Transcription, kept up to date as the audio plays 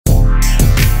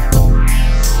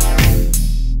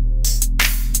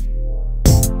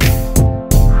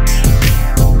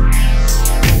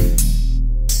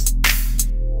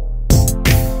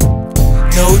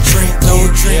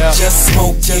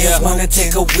just wanna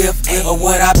take a whiff of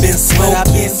what I've been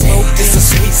smoking. It's a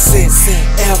sweet scent,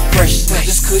 air fresh.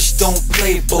 This kush don't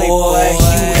play, boy.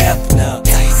 You Hefner.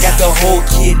 Got the whole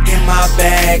kit in my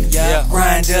bag.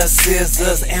 Grinder,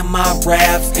 scissors, and my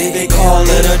raps. They call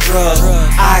it a drug.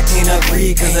 I can't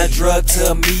agree, cause a drug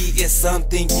to me is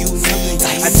something you need.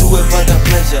 I do it for the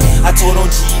pleasure. I told on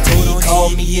GP, call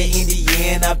me an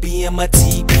Indian, I be in my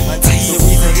TP. The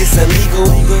reason it's illegal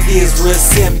is real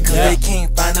simple, cause they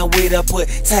can't find a way to put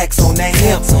tax on that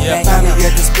hemp. Finally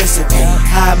a dispensary,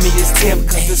 hire me as Tim,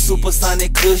 cause the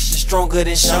supersonic kush is stronger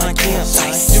than Sean Kemp.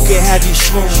 You can have these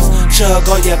shrooms, chug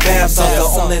all your bath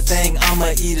salts. The only thing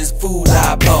I'ma eat is food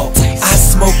I bought. I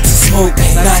smoke to smoke,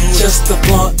 not just a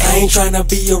blunt. I ain't tryna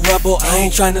be a rebel, I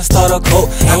ain't tryna start a cult.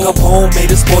 Al Capone made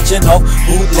his fortune off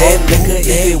bootleg liquor.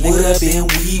 If it would've been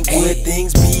weed, would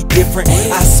things be different?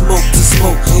 I smoke to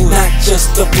smoke, not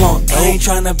just a blunt. I ain't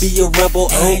tryna be a rebel,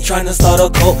 I ain't tryna start a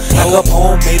cult. Al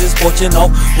Capone made his fortune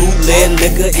off bootleg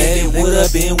liquor. If it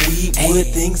would've been weed, would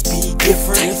things be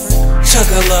different?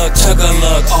 Chug-a-lug,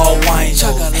 all wine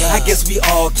goes. I guess we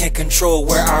all can't control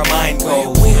where our mind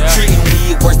goes. Treating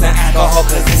weed worse than alcohol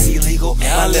cause it's illegal.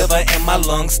 My liver and my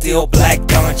lungs still black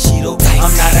Don Cheeto.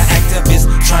 I'm not an activist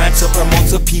trying to promote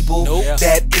to people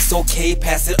that it's okay,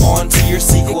 pass it on to your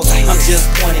sequel. I'm just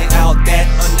pointing out that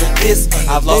under this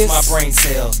I've lost my brain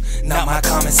cells, not my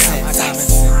common sense.